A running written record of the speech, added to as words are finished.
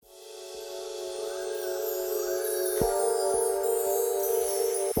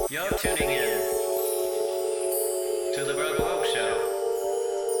You're tuning in to the Broke Woke Show.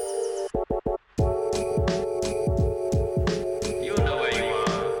 You know where you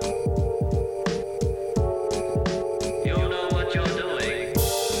are. You know what you're doing.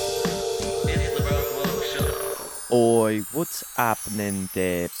 It's the Broke Woke Show. Oi, what's happening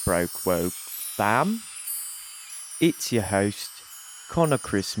there, Broke Woke fam? It's your host, Connor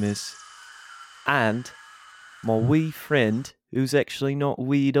Christmas, and my wee friend, who's actually not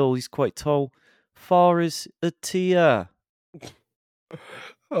wee at all, he's quite tall, Faris Atia.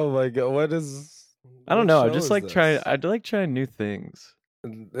 Oh my god, what is? I don't what know, I show just is like trying, this? I like trying new things.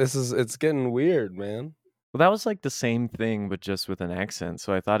 It's getting weird, man. Well, that was like the same thing, but just with an accent,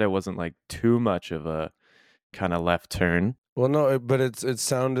 so I thought it wasn't like too much of a kind of left turn. Well, no, but it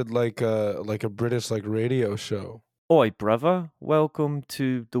sounded like a British like radio show. Oi, brother, welcome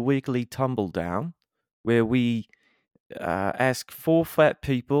to the weekly tumble down, where we ask four fat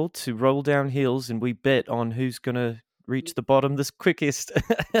people to roll down hills and we bet on who's going to reach the bottom the quickest.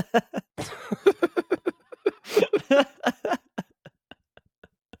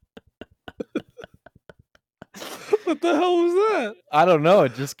 What the hell was that? I don't know.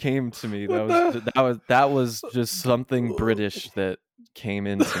 It just came to me. What That was just something British that came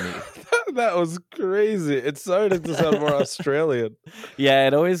into me. That was crazy. It started to sound more Australian. Yeah,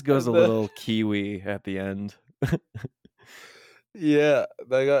 it always goes a What the- little Kiwi at the end. Yeah,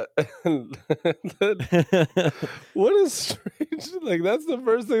 they got. What is strange? Like that's the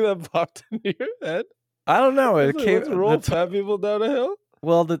first thing that popped into your head. I don't know. It It's like, came. let's roll fat people down a hill.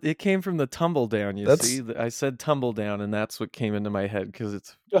 Well, it came from the tumble down. You That's- see, I said tumble down, and that's what came into my head because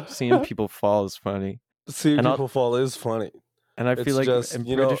it's seeing people fall is funny, Seeing And I'll- people fall is funny. and I It's feel like just, and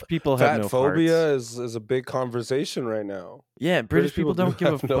you know, British people have Fat no phobia hearts. is a big conversation right now. Yeah, British people people don't do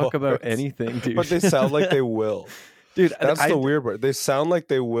give a have no fuck about hearts. anything, dude. But they sound like they will. dude. That's I, the weird part. They sound like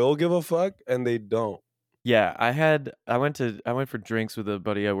they will give a fuck and they don't. Yeah, I went for drinks with a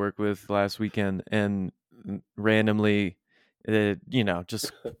buddy I work with last weekend, and randomly,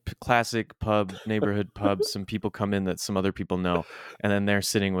 just classic neighborhood pub. Some people come in that some other people know, and then they're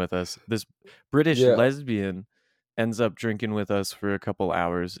sitting with us. This British Yeah. lesbian ends up drinking with us for a couple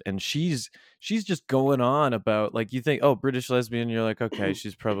hours, and she's just going on about, like, you think, oh, British lesbian, you're like, okay,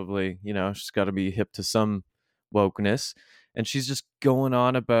 she's probably, she's got to be hip to some wokeness, and she's just going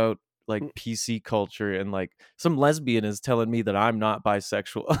on about like PC culture, and like some lesbian is telling me that I'm not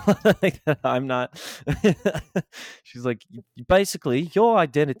bisexual. Like, that I'm not. She's like, basically, your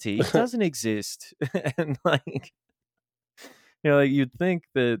identity doesn't exist. And like, like you'd think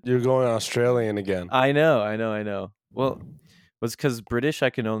that. You're going Australian again. I know. Well, was because British, I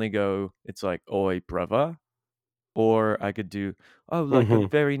can only go, it's like, oi, brother. Or I could do, oh, like a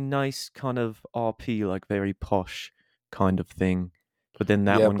very nice kind of RP, like very posh kind of thing. But then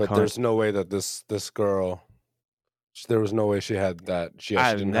that yeah, one but can't. there's no way that this girl. There was no way she had that. She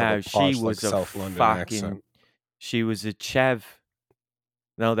didn't have a posh, she was like, a South London fucking. accent. She was a chav.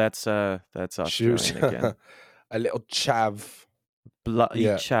 No, that's She was Australian again. a little chav. Bloody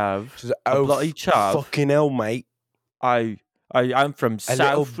Yeah. chav. She's like, A oh, bloody chav. fucking hell, mate. I'm from A South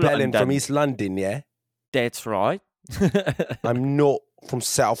little bellin London. from East London, yeah? That's right. I'm not from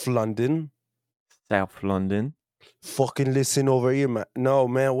South London. South London. Fucking listen over here, man. No,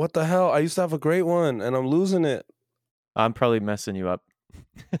 man, what the hell? I used to have a great one, and I'm losing it. I'm probably messing you up.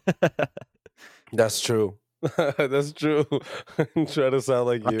 That's true. That's true. Try to sound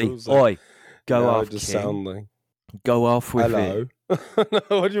like you. It's like, Oi, go now I off, just King. sound like, Go off with hello. it.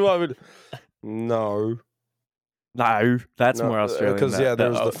 No, what do you want me to? No. No, that's No, more Australian. because, yeah,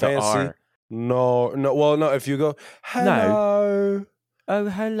 there's the fancy. R. No. Well, no, if you go, hello, Oh,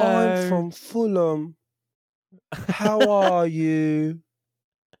 hello. I'm from Fulham. How are you?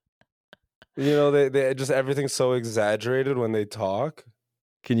 They just, everything's so exaggerated when they talk.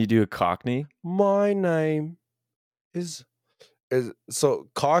 Can you do a Cockney? My name is so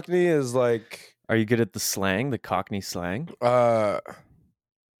Cockney is like Are you good at the slang, the Cockney slang? a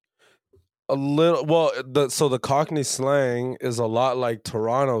little. Well, the Cockney slang is a lot like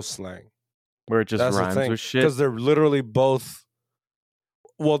Toronto slang. Where it just That's the rhymes thing, with shit? because they're literally both.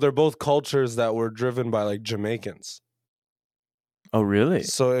 Well, they're both cultures that were driven by like Jamaicans. Oh, really?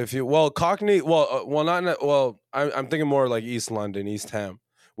 So if you Cockney, I'm thinking more like East London, East Ham,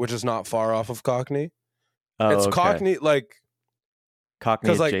 which is not far off of Cockney. Oh, It's okay. Cockney, like, Cockney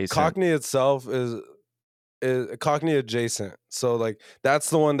because like adjacent. Cockney itself is Cockney adjacent. So like that's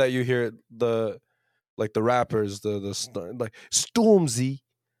the one that you hear the rappers like Stormzy.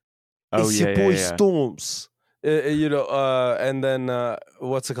 Oh, It's yeah, your boy yeah. Storms. And then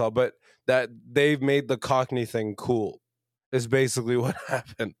what's it called? But that they've made the Cockney thing cool. Is basically what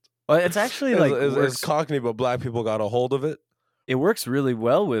happened. Well, it's actually like It's works. Cockney, but black people got a hold of it. It works really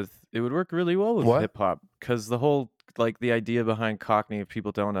well with. It would work really well with What? hip hop because the whole like the idea behind Cockney, if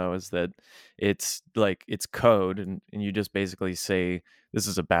people don't know, is that it's like it's code, and you just basically say this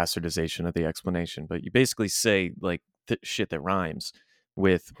is a bastardization of the explanation, but you basically say like shit that rhymes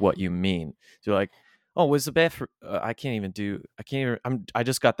with what you mean. So you're like, oh, was the bathroom? I can't even do. I can't even. I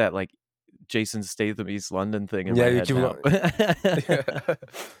just got that like Jason Statham East London thing in Yeah, my you head keep now. Yeah.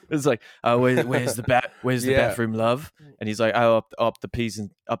 It's like, where's the where's the Yeah. bathroom, love? And he's like, oh, up the peas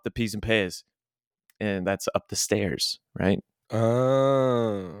and pears, and that's up the stairs, right?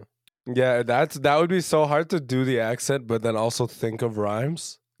 Yeah, that would be so hard to do the accent, but then also think of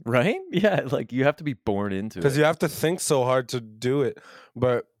rhymes Right? Yeah, like you have to be born into because it. you have to think so hard to do it.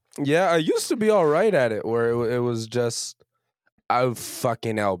 But yeah, I used to be all right at it, where it was just, oh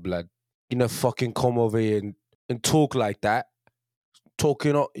fucking hell, blood, you know, fucking come over here and talk like that.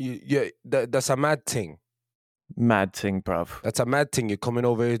 Talking, yeah, that's a mad thing. Mad thing, bruv. That's a mad thing. You're coming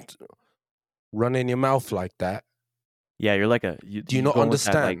over here, running your mouth like that. Yeah, you're like Do you you're not going with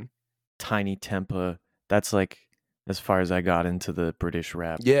that, understand? like tiny temper. That's like as far as I got into the British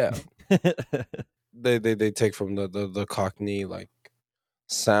rap. Yeah, they take from the Cockney like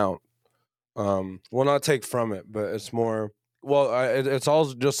sound. Well, not take from it, but it's more. Well, it's all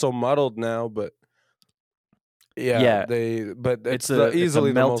just so muddled now, but yeah, Yeah. But It's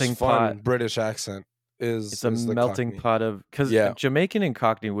easily the melting most fun pot. British accent is It's a the melting Cockney. pot of because Yeah. Jamaican and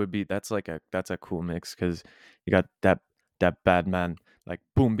Cockney would be that's a cool mix because you got that bad man like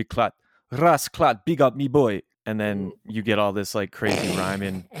boom be clot ras clot big up me boy, and then you get all this like crazy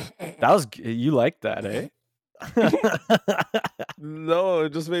rhyming. That was you like that, eh? No,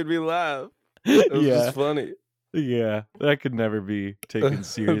 it just made me laugh. It was Yeah, just funny. yeah, that could never be taken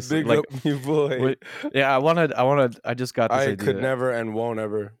seriously. Big Like, up, me boy. wait, yeah, I just got this I idea. could never and won't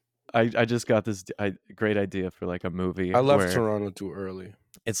ever. I just got this great idea for like a movie I left where Toronto too early.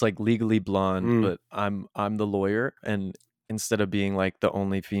 it's like Legally Blonde, Mm. but I'm the lawyer, and instead of being like the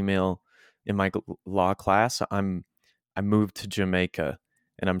only female in my law class, I moved to Jamaica,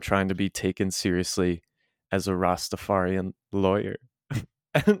 and I'm trying to be taken seriously as a Rastafarian lawyer.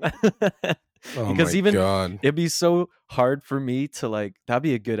 Oh Because my even god. it'd be so hard for me to like that'd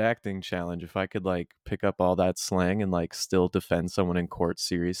be a good acting challenge if I could like pick up all that slang and like still defend someone in court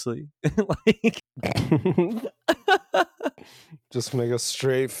seriously. Like Just make a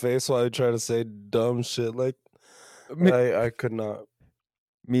straight face while I try to say dumb shit. Like me, I could not.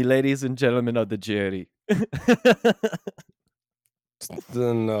 me ladies and gentlemen of the jury.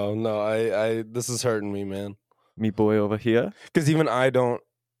 No. I this is hurting me, man. Me boy over here. Because even I don't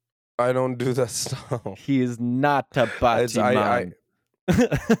do that stuff. He is not a It's- Batty Man.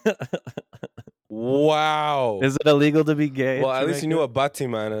 Wow. Is it illegal to be gay? in Well, at least you knew Jamaica? what Batty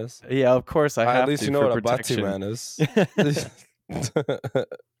Man is. Yeah, of course I have At least to you know for what a Batty protection. Man is.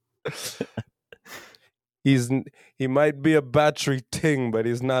 He might be a battery ting, but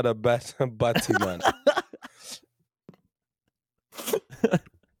he's not a Batty Man.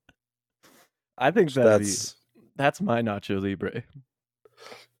 I think that's my Nacho Libre.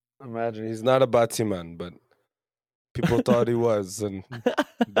 Imagine he's not a Batty Man, but people thought he was, and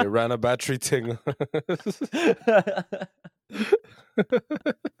they ran a battery ting.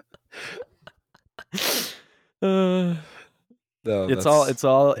 No,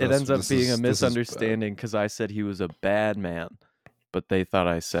 It ends up being a misunderstanding because I said he was a bad man, but they thought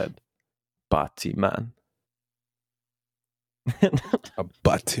I said Batty Man. A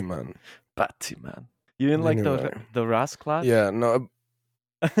Batty Man. Batty Man. You didn't like Anyway. the Rasclat? Yeah, no.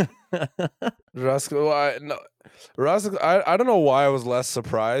 Rascal, I don't know why I was less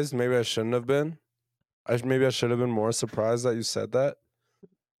surprised. Maybe I shouldn't have been. Maybe I should have been more surprised that you said that.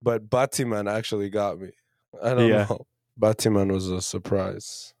 But Batty Man actually got me. I don't Yeah. know. Batty Man was a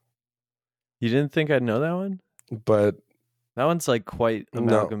surprise. You didn't think I'd know that one? But That one's like quite No,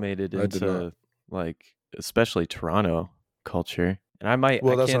 amalgamated I did into not. like especially Toronto culture. And I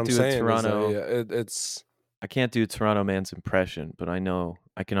well, I that's what can't I'm do saying. a Toronto. Is that, yeah, it's I can't do a Toronto man's impression, but I know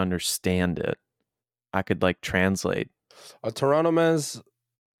I can understand it. I could like translate. a Toronto man's.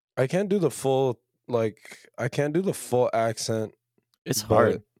 I can't do the full accent. It's but-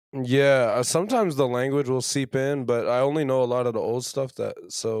 hard. Yeah, sometimes the language will seep in, but I only know a lot of the old stuff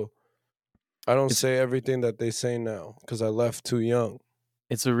so I don't say everything that they say now because I left too young.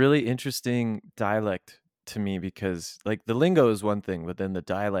 It's a really interesting dialect to me because like the lingo is one thing, but then the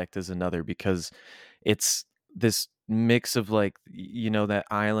dialect is another because it's this mix of like that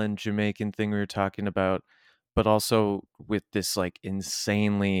island Jamaican thing we were talking about, but also with this like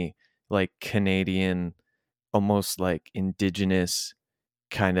insanely like Canadian, almost like indigenous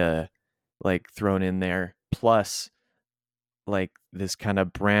kind of like thrown in there, plus like this kind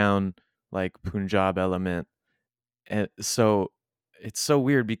of brown like Punjab element. And so it's so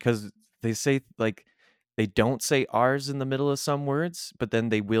weird because they say like they don't say R's in the middle of some words, but then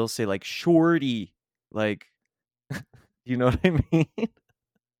they will say like shorty. Like, you know what I mean?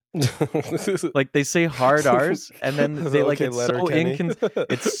 Like they say hard R's and then they like Okay, it's letter so Kenny.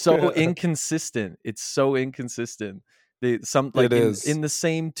 it's so inconsistent. It's so inconsistent. They some like It is. in the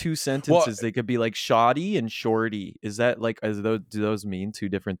same two sentences they could be like shoddy and shorty. Is that like do those mean two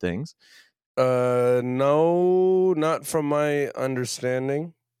different things? No, not from my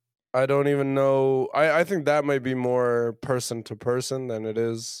understanding. I don't even know. I think that might be more person to person than it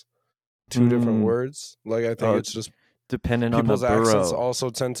is two different Mm. words. Like I think Oh, it's just depending on the people's accents borough. also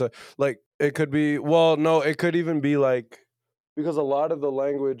tend to like it could be well, no, it could even be like because a lot of the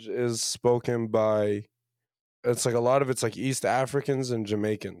language is spoken by it's like a lot of it's like East Africans and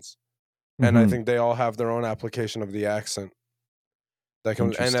Jamaicans. And I Mhm. think they all have their own application of the accent. That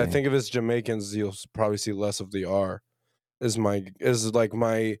comes and I Interesting. think if it's Jamaicans, you'll probably see less of the R. Is like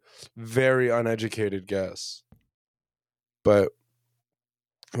my very uneducated guess. But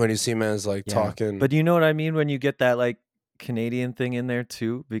when you see man's like Yeah. talking, But you know what I mean when you get that like Canadian thing in there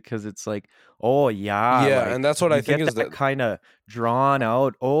too, because it's like, oh yeah, yeah, like and that's what I you think get is that that. kind of drawn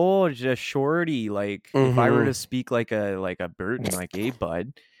out. Oh, just shorty. Like if I were to speak like a Burton, like, hey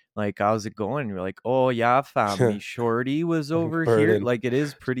bud, like how's it going? You're like, oh yeah, fam, me shorty was over here. Burden. Like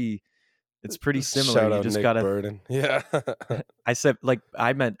it's pretty similar. Shout You out just Nick gotta. Burden. Yeah, I said like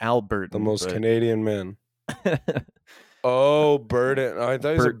I meant Al the Burton, most but Canadian man. Oh, Burden. I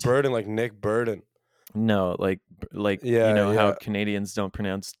thought he said Bert. Burden like Nick Burden. No, like you Yeah, know how yeah, Canadians don't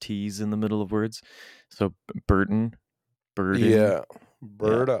pronounce T's in the middle of words. So Burton, Burden, yeah. yeah,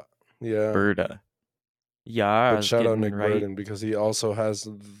 Berta. Yeah. Berta. Yeah, I But was shout out getting Nick right. Burden because he also has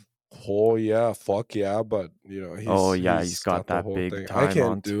oh yeah, fuck yeah, but you know, Oh yeah, he's he's got got the that whole big thing. I time can't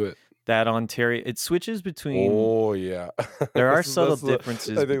on do it. that Ontario. It switches between. Oh yeah. There are subtle That's the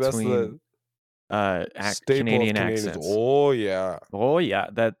differences I think that's between the staple of Canadian Canadians. accents. Oh yeah. Oh yeah,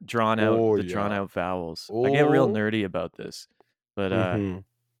 Oh the drawn yeah. out vowels. I get real Oh. nerdy about this, but Mm-hmm.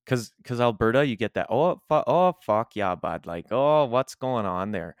 cause Alberta, you get that. Fuck yeah, bud. Like, oh, what's going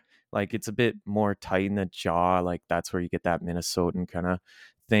on there? Like, it's a bit more tight in the jaw. Like, that's where you get that Minnesotan kind of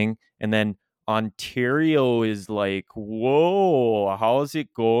thing. And then Ontario is like, whoa, how's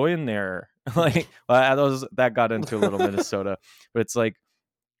it going there? Like, well, that got into a little Minnesota, but it's like,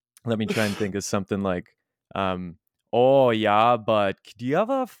 let me try and think of something like, oh yeah, but do you have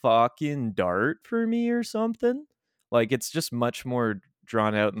a fucking dart for me or something? Like it's just much more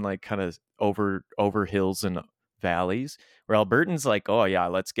drawn out and like kind of over hills and valleys. Where Albertan's like, oh yeah,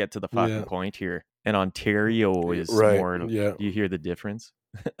 let's get to the fucking Yeah. point here. And Ontario is Right. more. Yeah. Do you hear the difference?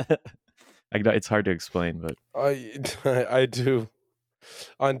 It's hard to explain, but I I do.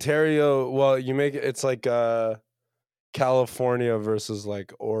 Ontario, well, you make it's like California versus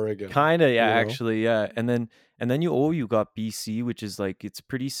like Oregon, kind of, yeah, you know? actually, yeah. And then you got BC, which is like it's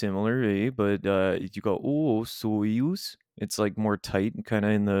pretty similar, eh? But you got Soyuz. It's like more tight and kind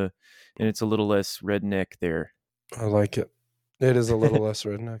of and it's a little less redneck there. I like it. It is a little less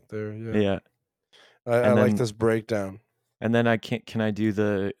redneck there, yeah. Yeah. I And like then this breakdown. I can I do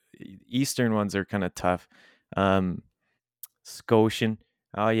the eastern ones are kind of tough. Scotian.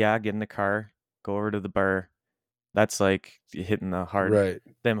 Oh yeah, get in the car, go over to the bar. That's like hitting Right.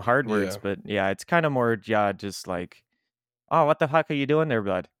 them hard words, Yeah. but yeah, it's kind of more just like, oh, what the fuck are you doing there,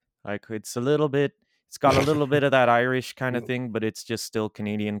 bud? Like it's got a little bit of that Irish kind of thing, but it's just still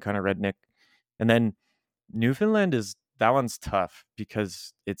Canadian kind of redneck. And then Newfoundland that one's tough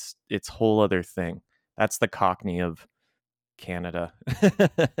because it's whole other thing. That's the Cockney of Canada.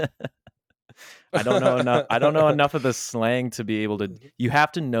 I don't know enough of the slang to be able to. You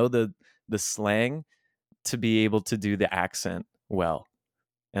have to know the slang to be able to do the accent well,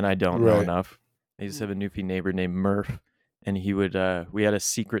 and I don't know Right. enough. I used to have a Newfie neighbor named Murph, and he would we had a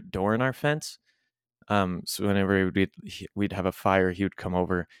secret door in our fence. So whenever we'd have a fire, he would come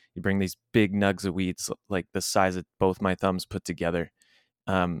over. He'd bring these big nugs of weeds, like the size of both my thumbs put together.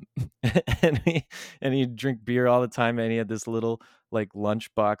 Um, and he'd drink beer all the time, and he had this little like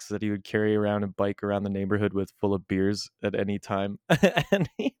lunch box that he would carry around and bike around the neighborhood with, full of beers at any time. And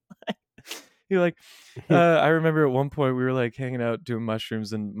he like I remember at one point we were like hanging out doing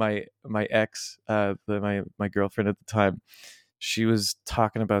mushrooms, and my ex, my girlfriend at the time, she was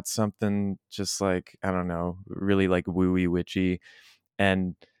talking about something just like, I don't know, really like wooey witchy,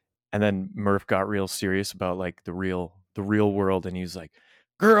 and then Murph got real serious about like the real world, and he was like,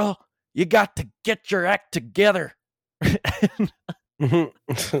 "Girl, you got to get your act together."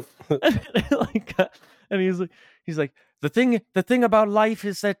 Like, and he's like, the thing about life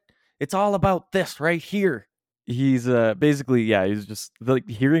is that it's all about this right here. He's basically, yeah, he's just like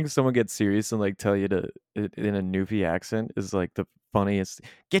hearing someone get serious and like tell you to in a Newfie accent is like the funniest.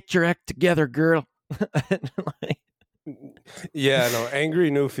 Get your act together, girl. And, like, Yeah, no,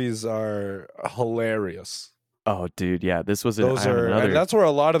 angry Newfies are hilarious. oh, dude, yeah, this was Those are, another. and that's where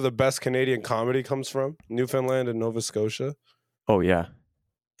a lot of the best Canadian comedy comes from. Newfoundland and Nova Scotia. Oh yeah,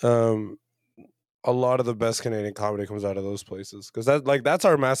 A lot of the best Canadian comedy comes out of those places because that's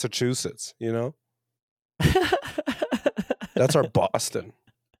our Massachusetts, you know. That's our Boston.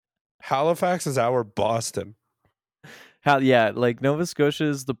 Halifax is our Boston. yeah, like Nova Scotia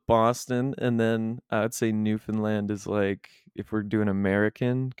is the Boston, and then I would say Newfoundland is like, if we're doing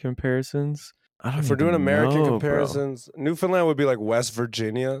American comparisons. I don't If we're doing even American know, bro. comparisons, Newfoundland would be like West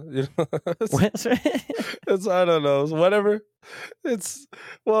Virginia. You know? West- It's I don't know, it's whatever. It's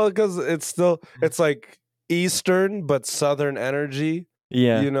well because it's like Eastern but Southern energy.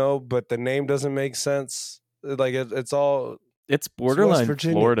 yeah, You know, but the name doesn't make sense. Like it's all it's borderline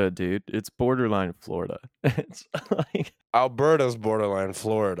Virginia. Florida, dude. It's borderline Florida. It's like Alberta's borderline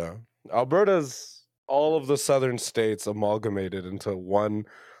Florida. Alberta's all of the southern states amalgamated into one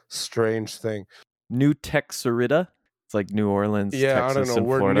strange thing. New Texarita. It's like New Orleans, Yeah, Texas, I don't know. and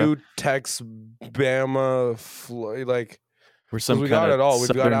We're Florida. New Tex, Bama, like We're some we kind got of it all. We've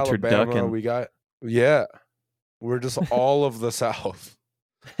got southern Alabama. turducken. We got we're just all of the South,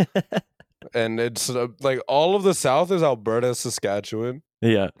 and it's like all of the South is Alberta, Saskatchewan.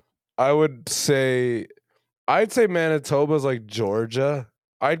 Yeah, I'd say Manitoba's like Georgia.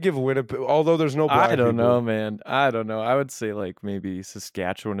 I'd give Winnipeg, although there's no black I don't people. know, man. I don't know. I would say like maybe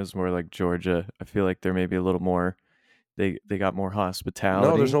Saskatchewan is more like Georgia. I feel like they're maybe a little more. They got more hospitality.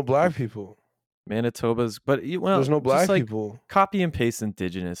 No, there's no black people. Manitoba's, but well, There's no just black like people. copy and paste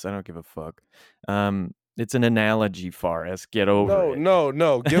indigenous. I don't give a fuck. It's an analogy, Faris. Get over it.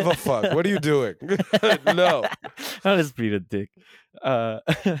 No. Give a fuck. What are you doing? No. I'll just beat a dick. I'm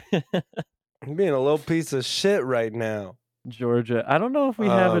being a little piece of shit right now. Georgia. I don't know if we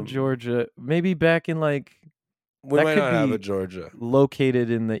have a Georgia. Maybe back in like We that might could not have be a Georgia.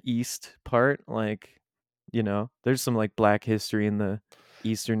 located in the east part. Like, you know, there's some like black history in the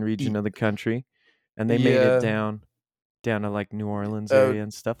eastern region of the country, and they made Yeah. it down to like New Orleans area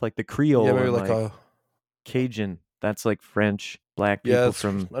and stuff, like the Creole. Yeah, maybe and, like a Cajun. That's like French black people it's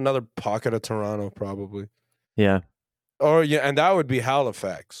from another pocket of Toronto, probably. yeah. Or yeah, and that would be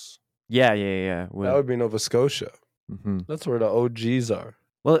Halifax. Yeah. That would be Nova Scotia. Mhm. That's where the OGs are.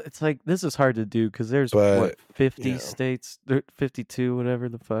 Well, it's like this is hard to do because there's But, what 50 you know. states, 52, whatever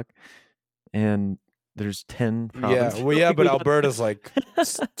the fuck, and there's 10 Yeah, provinces. well, yeah, but Alberta's like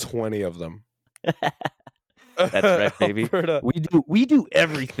 20 of them. That's right, baby. Alberta. We do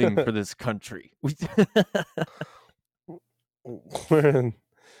everything for this country.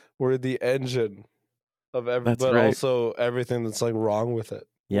 We're the engine of everything, That's but right. also everything that's like wrong with it.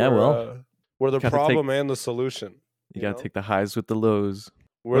 Yeah, we're the gotta problem and the solution. you gotta know? take the highs with the lows.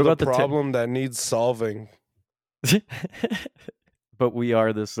 We're what the about the problem that needs solving, But we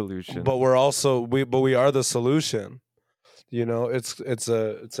are the solution. but we're also we are the solution. You know, it's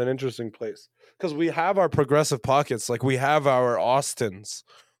an interesting place because we have our progressive pockets, like we have our Austins.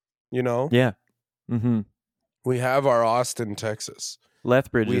 You know, yeah. Mm-hmm. we have our Austin, Texas.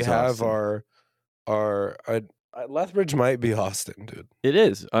 Lethbridge We is have Austin. our Lethbridge might be Austin, dude. It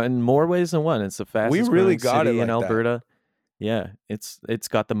is in more ways than one. It's the fastest really growing got city it in like that. Alberta. Yeah, it's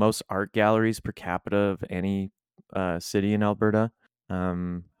got the most art galleries per capita of any city in Alberta.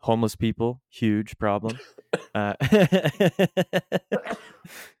 Homeless people, huge problem.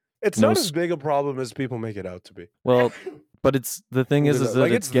 It's No not s- as big a problem as people make it out to be. Well, but it's the thing is that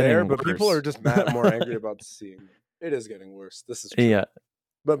like it's it's getting there, but people worse. are just more angry about seeing them. It is getting worse. This is true. Yeah,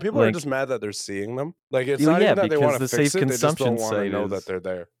 But people are like- just mad that they're seeing them. Like it's Well, not yeah, even that they because want to the fix safe it. They just don't consumption want to site know is- that they're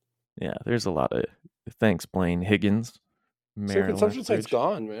there. yeah. There's a lot of thanks, Blaine Higgins. Safe Mayor consumption site's Lethbridge.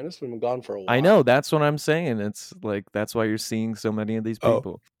 gone, man. It's been gone for a while. I know. That's what I'm saying. It's like that's why you're seeing so many of these Oh.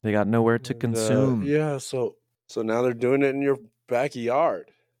 people. They got nowhere to consume. Yeah, so now they're doing it in your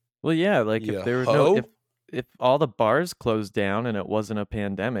backyard. Well, yeah. Like Ya if there was hoe. if all the bars closed down and it wasn't a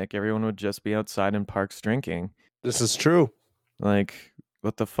pandemic, everyone would just be outside in parks drinking. This is true. Like,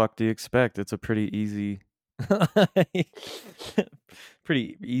 what the fuck do you expect? It's a pretty easy,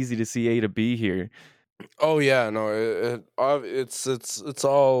 pretty easy to see A to B here. Oh yeah, no, it's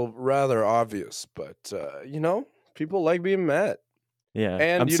all rather obvious, but you know, people like being met. Yeah,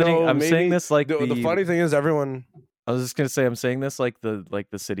 And I'm you saying know, I'm saying maybe this like the funny thing is everyone. I was just gonna say, I'm saying this like the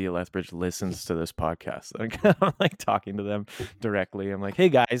city of Lethbridge listens to this podcast. I'm like talking to them directly. I'm like, hey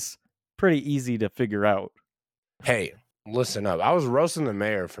guys, pretty easy to figure out. Hey, listen up. I was roasting the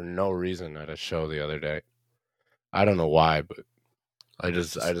mayor for no reason at a show the other day. I don't know why, but I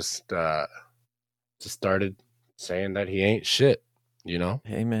just started saying that he ain't shit, you know?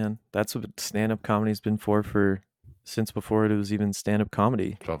 Hey man, that's what stand-up comedy's been for since before it was even stand-up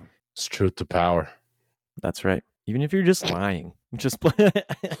comedy. So it's truth to power. That's right. Even if you're just lying, just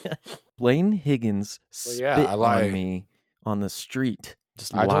Blaine Higgins spit on me on the street.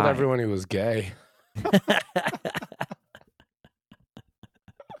 Just I told lie. everyone he was gay.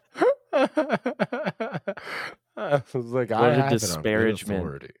 I was like, What I a have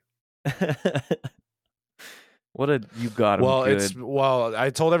disparagement. it on good authority. What a you got him good. I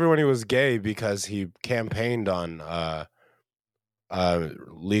told everyone he was gay because he campaigned on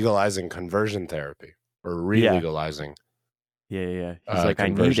legalizing conversion therapy or re-legalizing. Yeah. He's like, I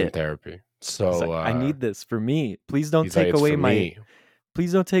need conversion it. therapy. So Like, I need this for me. Please don't he's like, take "It's away for my. me."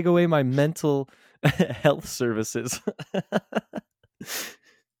 Please don't take away my mental health services.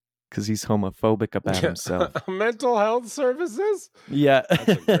 Because he's homophobic about himself. Mental health services? Yeah. That's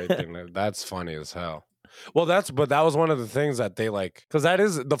a great thing. That's funny as hell. Well, but that was one of the things that they like, because that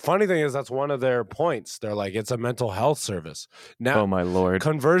is the funny thing is that's one of their points. They're like, it's a mental health service. Now, Oh my Lord.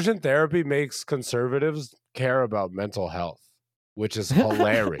 Conversion therapy makes conservatives care about mental health, which is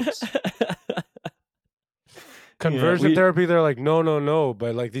hilarious. Conversion therapy, they're like, no,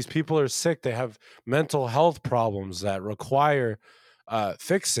 but like these people are sick. They have mental health problems that require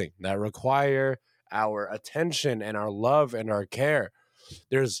fixing, that require our attention and our love and our care.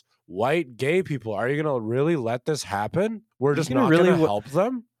 There's white gay people. Are you going to really let this happen? We're just not going to help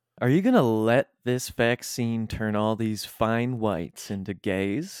them? Are you going to let this vaccine turn all these fine whites into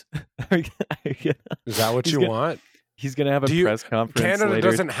gays? Is that what you want? He's going to have a press conference Canada later.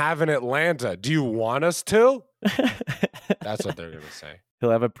 doesn't have an Atlanta. Do you want us to? That's what they're going to say.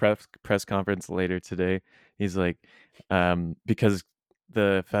 He'll have a press conference later today. He's like, because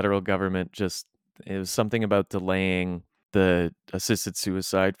the federal government it was something about delaying the assisted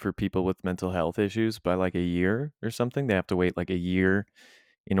suicide for people with mental health issues by like a year or something. They have to wait like a year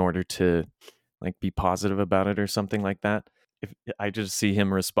in order to like be positive about it or something like that. If I just see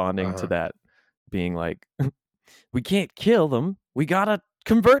him responding to that, being like, we can't kill them. We gotta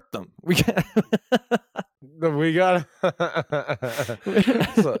convert them. We gotta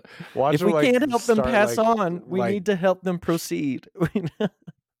so, if we can't help them pass on, we need to help them proceed.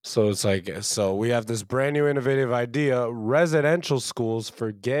 So it's like, so we have this brand new innovative idea, residential schools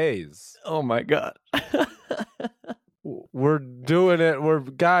for gays. Oh my God. We're doing it. We're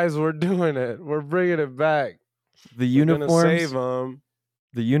doing it. We're bringing it back. The uniforms, save them.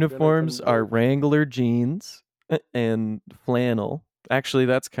 The uniforms are Wrangler jeans and flannel. Actually,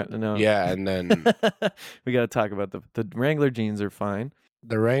 that's kind of no. Yeah, and then we got to talk about the Wrangler jeans are fine.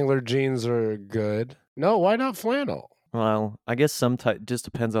 The Wrangler jeans are good. No, why not flannel? Well, I guess some just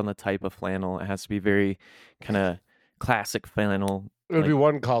depends on the type of flannel. It has to be very kind of classic flannel. It would be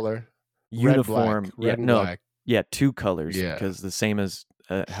one color. Uniform. Red, black. Yeah, two colors. Yeah. Because the same as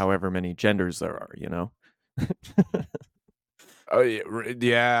however many genders there are, you know? Oh,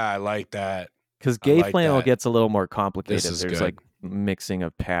 yeah, I like that. Because gay flannel gets a little more complicated. There's good. Like mixing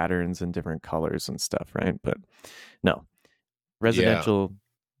of patterns and different colors and stuff, right? But no, residential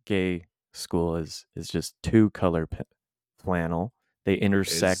gay school is just two-color flannel. They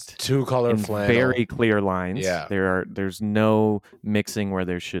intersect two-color flannel, very clear lines. Yeah, there's no mixing where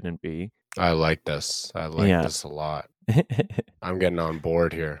there shouldn't be. I like this. I like this a lot. I'm getting on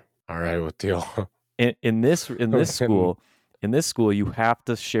board here. All right, with you. In this school. In this school, you have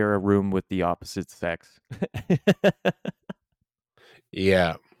to share a room with the opposite sex.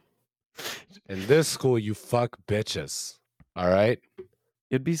 Yeah. In this school, you fuck bitches. All right?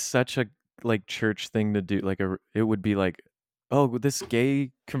 It'd be such a like church thing to do. It would be like, oh, this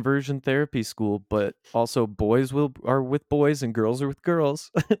gay conversion therapy school, but also boys are with boys and girls are with girls.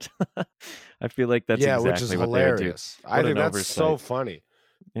 I feel like that's exactly which is what hilarious. I think that's oversight. so funny.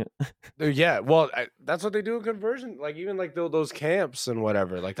 Yeah, well, that's what they do in conversion. Like even like those camps and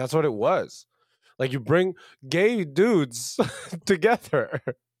whatever. Like that's what it was. Like you bring gay dudes together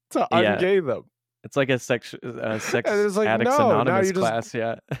to ungay them. It's like a sex it's like, addicts anonymous class.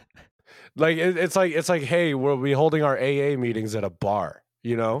 Yeah. Like it's like, hey, we'll be holding our AA meetings at a bar.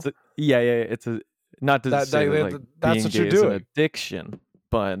 You know? It's not to say that that's being what gay you're is doing. an addiction.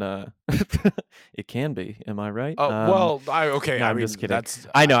 But it can be. Am I right? Okay. No, I I'm mean, just kidding. that's.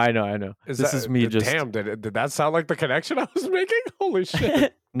 I know. This is me just. Damn, did that sound like the connection I was making? Holy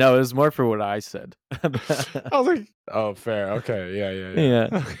shit! No, it was more for what I said. I was like, oh, fair. Okay, yeah. Yeah.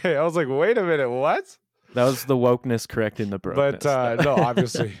 Okay, I was like, wait a minute, what? That was the wokeness correcting the brokenness. But no,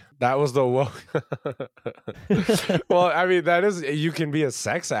 obviously that was the woke. Well, I mean, that is, you can be a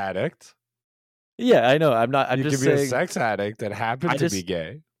sex addict. Yeah, I know. I'm You just can be a saying. sex addict that happens to be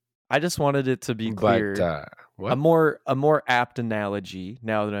gay. I just wanted it to be clear. But what? A more apt analogy,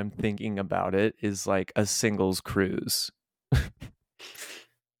 now that I'm thinking about it, is like a singles cruise.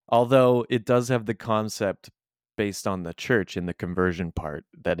 Although it does have the concept based on the church in the conversion part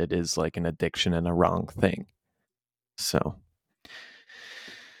that it is like an addiction and a wrong thing. So,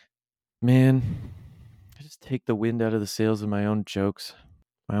 man, I just take the wind out of the sails of my own jokes,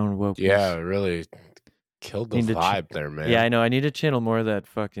 my own wokeness. Yeah, really killed the Need to vibe there, man. Yeah, I know. I need to channel more of that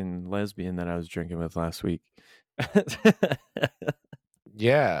fucking lesbian that I was drinking with last week.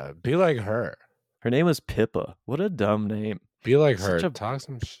 Yeah, be like her. Her name was Pippa. What a dumb name. Be like Such her. a- Talk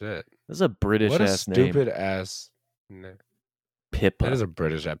some shit. This is a British What a ass stupid name. ass name. Pippa. That is a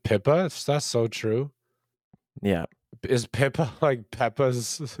British ass. Pippa? That's so true. Yeah. Is Pippa like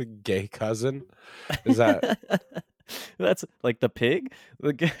Peppa's gay cousin? Is that That's like the pig?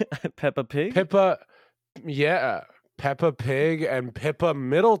 Peppa Pig? Pippa? Yeah, Peppa Pig and Pippa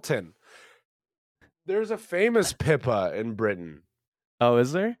Middleton. There's a famous Pippa in Britain. Oh,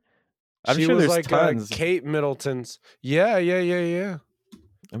 is there? I'm She sure was there's like tons. Kate Middleton's. Yeah.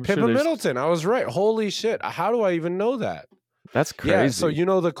 I'm Pippa sure there's... Middleton. I was right. Holy shit! How do I even know that? That's crazy. Yeah. So you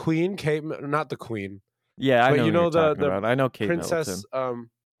know the Queen, not the Queen. Yeah, I but know you what know you're talking the about. I know Kate Princess Middleton.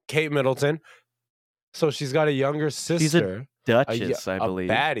 Kate Middleton. So she's got a younger sister. She's a Duchess, I a believe.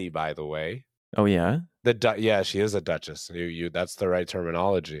 baddie, by the way. Oh yeah, Yeah, she is a duchess. That's the right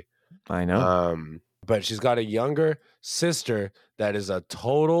terminology. I know. But she's got a younger sister that is a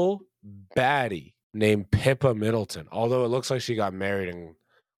total baddie named Pippa Middleton. Although it looks like she got married and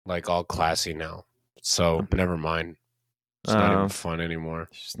like all classy now. So never mind. It's not even fun anymore.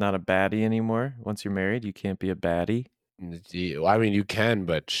 She's not a baddie anymore. Once you're married, you can't be a baddie. I mean, you can,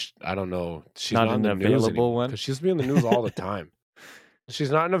 but I don't know. She's Not not an in the news available anymore, one? 'cause she's been in the news all the time. She's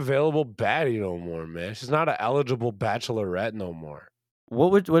not an available baddie no more, man. She's not an eligible bachelorette no more.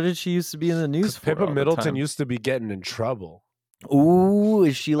 What did she used to be in the news for? Pippa all the Middleton time? used to be getting in trouble. Ooh,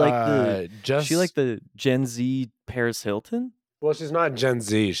 is she like just she like the Gen Z Paris Hilton? Well, she's not Gen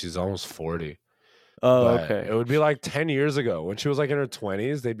Z. She's almost 40. Oh, But okay. It would be like 10 years ago when she was like in her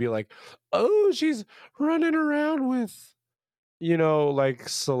 20s. They'd be like, "Oh, she's running around with, like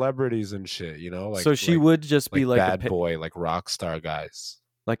celebrities and shit." Like So she would just be like a bad boy, like rock star guys.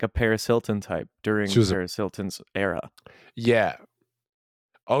 like a Paris Hilton type during She was Paris Hilton's era. Yeah.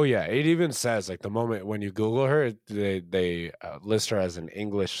 Oh yeah. It even says like the moment when you Google her, they list her as an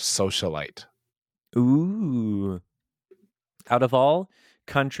English socialite. Ooh. Out of all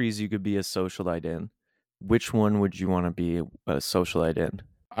countries you could be a socialite in, which one would you want to be a socialite in?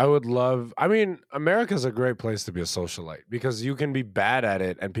 I mean, America's a great place to be a socialite because you can be bad at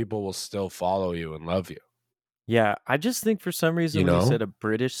it and people will still follow you and love you. Yeah, I just think for some reason You when you know? said a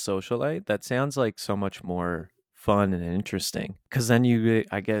British socialite, that sounds like so much more fun and interesting. Because then you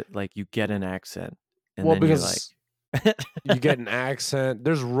get an accent, and Well, then you're because like, you get an accent.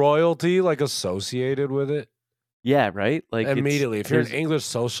 There's royalty like associated with it yeah, right. Like immediately. If you're an there's English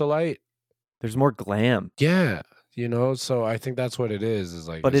socialite, more glam, yeah, So I think that's what it is. Is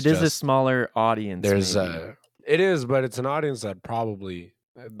like, but it's it is a just- smaller audience. There's maybe. it is, but it's an audience that probably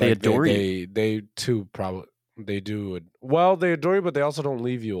They adore you. They too probably they do. Well, they adore you, but they also don't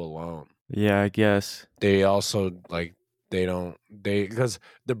leave you alone. Yeah, I guess. They also because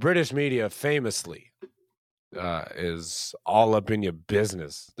the British media famously is all up in your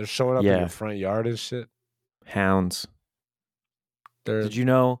business. They're showing up in Yeah. your front yard and shit. Hounds. They're, Did you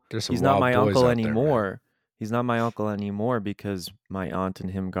know there's some he's not wild my boys uncle out there, man. anymore? He's not my uncle anymore because my aunt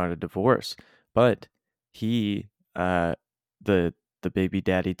and him got a divorce. But he, the baby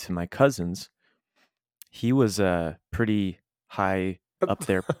daddy to my cousins, he was pretty high up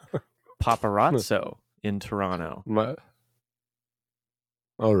there paparazzo in Toronto.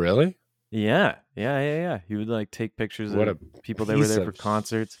 Oh, really? Yeah. He would like take pictures What of a people that were piece there for of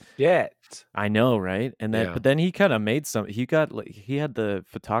concerts. Yeah. I know, right? And then, Yeah. but then he kind of made some. He had the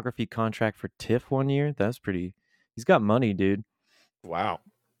photography contract for TIFF one year. That's pretty. He's got money, dude. Wow.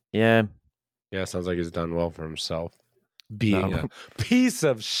 Yeah. Yeah, sounds like he's done well for himself. Being No. a piece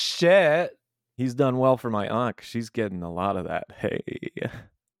of shit. He's done well for my aunt 'cause she's getting a lot of that. Hey.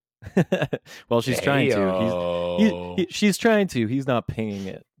 Well, she's trying to. She's trying to. He's not paying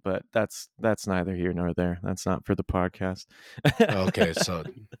it, but that's neither here nor there. That's not for the podcast. Okay, so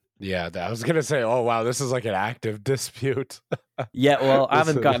Yeah, I was gonna say, oh wow, this is like an active dispute. Yeah, well, I This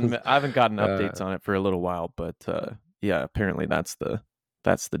haven't gotten is- updates on it for a little while, but yeah, apparently that's the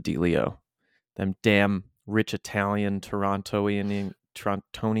dealio. Them damn rich Italian Torontonian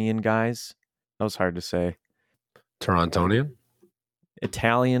guys. That was hard to say. Torontonian?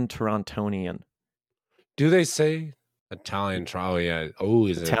 Italian Torontonian. Do they say Italian? Oh yeah. Oh,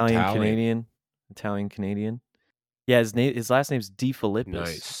 is it Italian Italian? Canadian. Italian Canadian. Yeah, his last name's Di Filippis.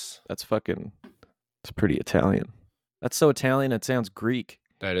 Nice. That's it's pretty Italian. That's so Italian it sounds Greek.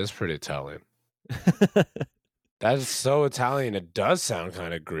 That is pretty Italian. That is so Italian. It does sound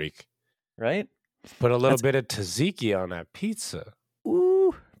kind of Greek. Right? Put a little bit of tzatziki on that pizza.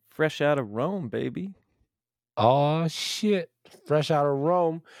 Ooh, fresh out of Rome, baby. Oh shit! Fresh out of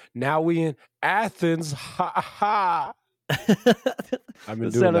Rome. Now we in Athens. Ha ha. I've been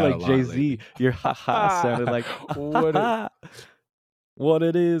It doing sounded that like a lot Jay-Z. lately. Your ha-ha sounded like what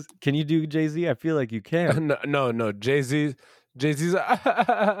it is. Can you do Jay-Z? I feel like you can. No. Jay-Z's.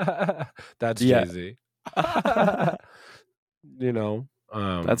 That's Yeah. Jay-Z. You know.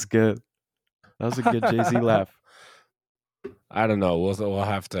 That's good. That was a good Jay-Z laugh. I don't know. We'll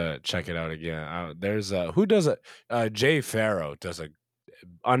have to check it out again. There's who does it? Jay Farrow does a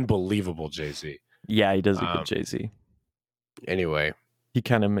unbelievable Jay-Z. Yeah, he does a good Jay-Z. Anyway, He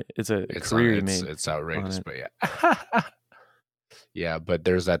kind of it's a career he made. it's outrageous, it. but yeah. Yeah, but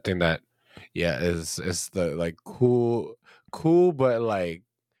there's that thing that is the like cool, but like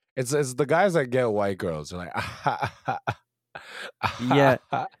it's the guys that get white girls. They're like Yeah.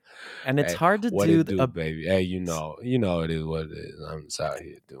 And it's Hey, hard to what do it do, baby. Hey, you know it is what it is. I'm just out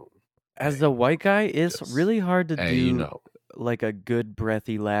here doing. as Hey, a white guy, it's just- really hard to Hey, do you know. like a good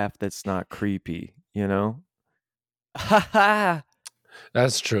breathy laugh that's not creepy, you know? Ha ha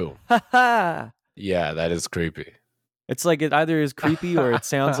That's true. ha ha. Yeah, that is creepy. It's like it either is creepy or it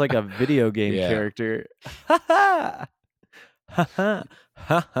sounds like a video game Yeah. character. Ha ha ha ha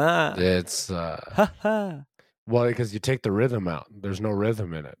ha ha It's ha ha. well, because you take the rhythm out. There's no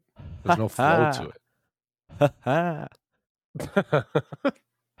rhythm in it. There's no flow to Ha ha it.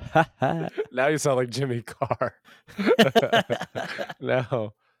 ha ha. Now you sound like Jimmy Carr.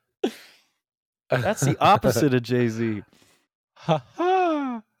 No. That's the opposite of Jay-Z.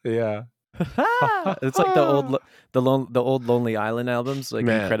 Yeah. It's like the old Lonely Island albums, like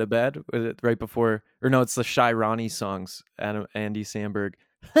Man. Incredibad, with it right before, or no, it's the Shy Ronnie songs. Andy Samberg.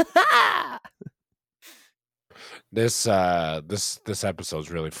 This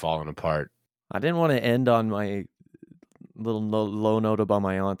episode's really falling apart. I didn't want to end on my little low note about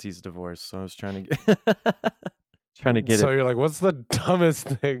my auntie's divorce, so I was trying to get So it. you're like, what's the dumbest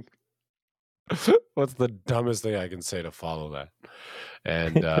thing? What's the dumbest thing I can say to follow that?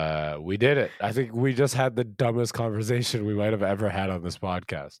 And we did it. I think we just had the dumbest conversation we might have ever had on this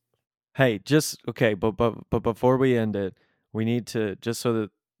podcast. Hey, just okay, but before we end it, we need to, just so that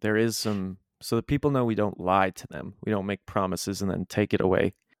there is some, so that people know we don't lie to them. We don't make promises and then take it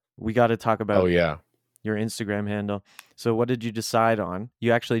away. We got to talk about Oh yeah. your Instagram handle. So what did you decide on?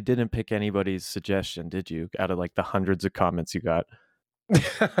 You actually didn't pick anybody's suggestion, did you? Out of like the hundreds of comments you got.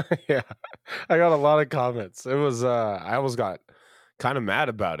 Yeah. I got a lot of comments. It was I almost got kind of mad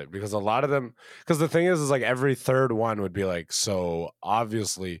about it because a lot of them, because the thing is like every third one would be like, so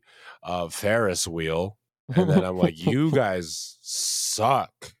obviously Ferris wheel. And then I'm like, you guys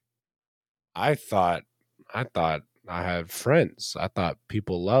suck. I thought I had friends. I thought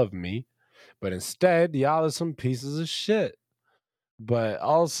people loved me. But instead, y'all are some pieces of shit. But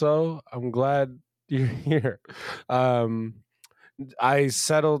also, I'm glad you're here. I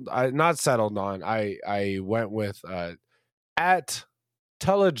went with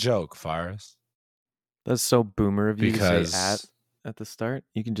tell a joke, Faris. That's so boomer of you to say Because at the start.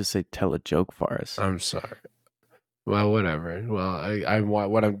 You can just say tell a joke for us. I'm sorry. Well, whatever. Well, I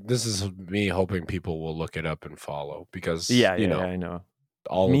want this is me hoping people will look it up and follow because yeah, you know, I know.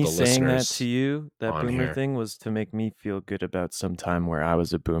 all Me of the saying that listeners to you, that on boomer here. thing, was to make me feel good about some time where I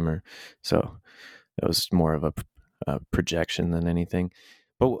was a boomer. So it was more of a projection than anything.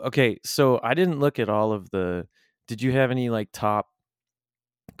 But okay, so I didn't look at all of the. Did you have any like top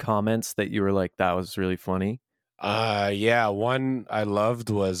comments that you were like, that was really funny? Yeah, one I loved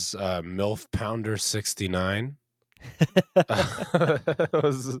was MILF Pounder 69.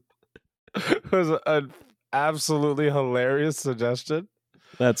 It was an absolutely hilarious suggestion.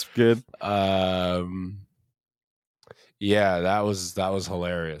 That's good. Yeah, that was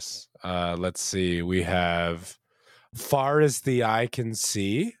hilarious. Let's see. We have Far as the Eye Can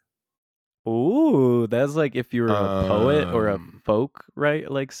See. Ooh, that's like if you were a poet or a Um, folk, right?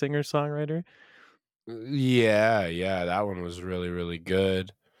 Like singer songwriter. Yeah, that one was really, really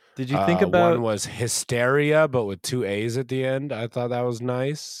good. Did you think about? One was hysteria, but with 2 A's at the end. I thought that was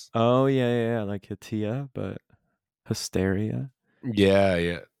nice. Oh yeah, like Hatia, but hysteria. Yeah.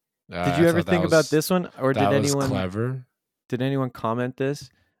 Did you ever think about this one, or did That was anyone? clever. Did anyone comment this?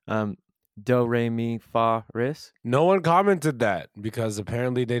 Do re mi fa ris. No one commented that because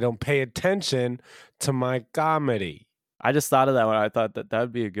apparently they don't pay attention to my comedy. I just thought of that one. I thought that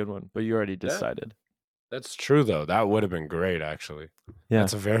would be a good one, but you already decided. That's true though. That would have been great actually. Yeah,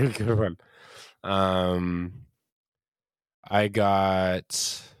 That's a very good one. I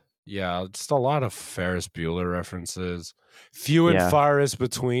got just a lot of Ferris Bueller references. Few and Faris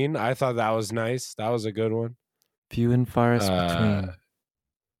between. I thought that was nice. That was a good one. Few and Faris between.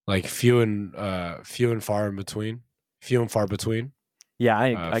 Like few and far in between. Few and far between. Yeah,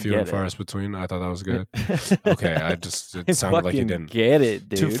 I few get and it. Faris between. I thought that was good. Okay, it sounded like you didn't get it,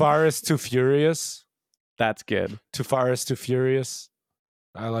 dude. Too Faris, too furious. That's good. Too Faris, too furious.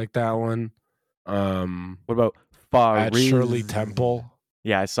 I like that one. What about Faris? At Shirley Temple.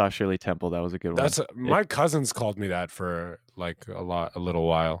 Yeah, I saw Shirley Temple. That was a good one. My cousins called me that for like a little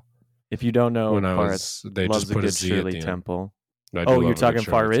while. If you don't know, they loves just put a good Z Shirley at the Temple. Oh, you're talking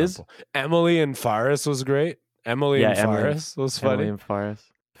Faris? Emily and Faris was great. Emily and Faris was funny. Emily and Faris.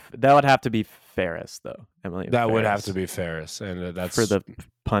 That would have to be Faris, though. Emily and that Faris. Would have to be Faris, and that's for the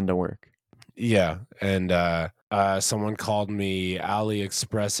pun to work. Yeah, and someone called me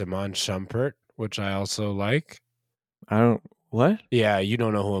AliExpress Iman Shumpert, which I also like. What? Yeah, you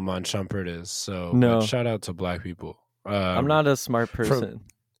don't know who Iman Shumpert is, so no. Shout out to Black people. I'm not a smart person.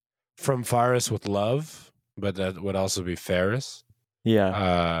 From Faris with love, but that would also be Faris.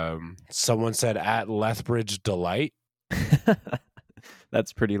 Yeah. Someone said at Lethbridge delight.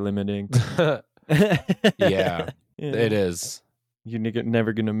 That's pretty limiting. Yeah, it is. You're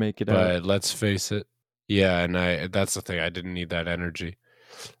never gonna make it out. But let's face it. Yeah, and that's the thing. I didn't need that energy.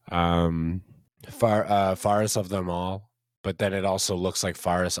 Faris of them all, but then it also looks like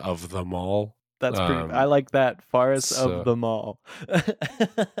Faris of them all. That's pretty. I like that Faris of them all.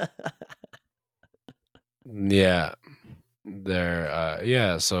 Yeah,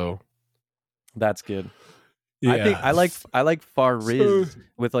 they're So that's good. Yeah. I think I like Faris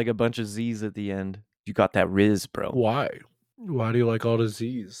with like a bunch of Z's at the end. You got that Riz, bro. Why? Why do you like all the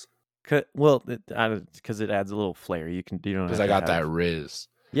Z's? Because it adds a little flair. You don't. Because I got that Riz.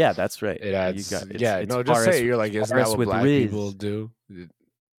 Yeah, that's right. It adds. Just Faris, say it. You're like, isn't that what black Riz. people do?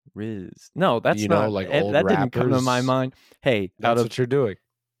 Riz. No, that's not like old that rappers. Didn't come to my mind. Hey, that's what you're doing.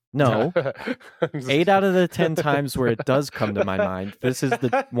 No, 8 out of the 10 times where it does come to my mind, this is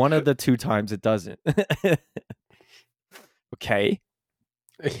the one of the 2 times it doesn't. Okay.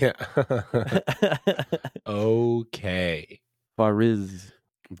 Yeah. Okay. Faris.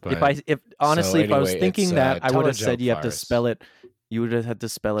 If I was thinking that, I would have said you have to spell it. You would have had to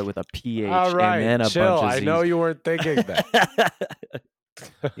spell it with a PH All right, and then a chill. bunch of Z's. I know you weren't thinking that.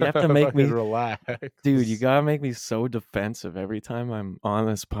 You have to make me relax, dude. You gotta make me so defensive every time I'm on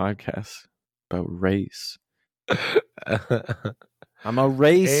this podcast about race. I'm a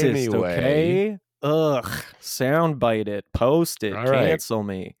racist, anyway. Okay? Ugh. Soundbite it. Post it. All right. Cancel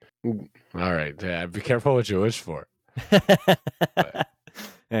me. All right. Yeah, be careful what you wish for.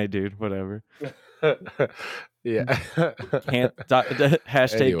 Hey, dude. Whatever. Yeah.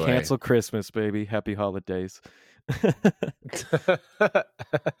 Hashtag Anyway. cancel Christmas, baby. Happy holidays.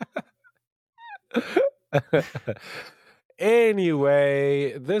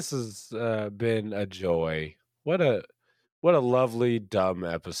 Anyway, this has been a joy. What a lovely dumb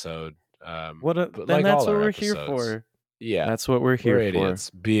episode. That's like what we're here for. Yeah, that's what we're here we're for. idiots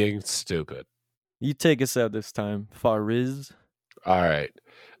being stupid. You take us out this time, Faris. All right.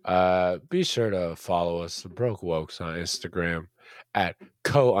 Be sure to follow us, Broke Wokes, on Instagram at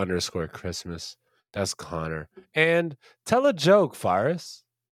 @co_Christmas. That's Connor. And tell a joke, Faris.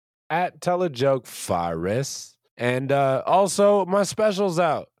 At tell a joke, Faris. And also, my special's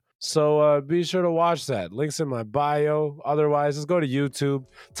out. So be sure to watch that. Links in my bio. Otherwise, just go to YouTube,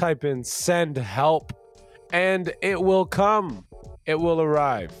 type in send help, and it will come. It will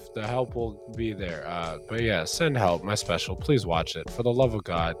arrive. The help will be there. But yeah, send help, my special. Please watch it. For the love of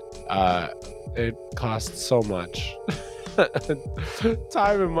God. It costs so much.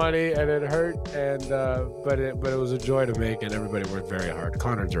 Time and money, and it hurt, and but it was a joy to make, and everybody worked very hard.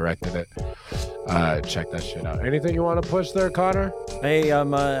 Connor directed it. Check that shit out. Anything you want to push there, Connor? Hey,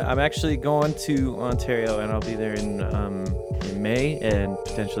 I'm actually going to Ontario, and I'll be there in May and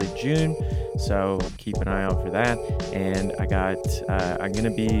potentially June. So keep an eye out for that. And I'm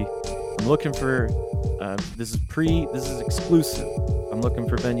looking for this is exclusive. I'm looking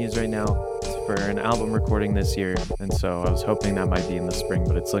for venues right now for for an album recording this year, and so I was hoping that might be in the spring,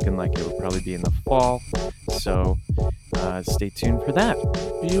 but it's looking like it would probably be in the fall. So stay tuned for that.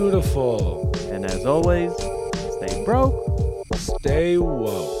 Beautiful. And as always, stay broke, Stay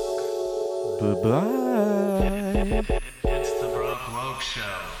woke. bye bye. It's the Broke Woke Show.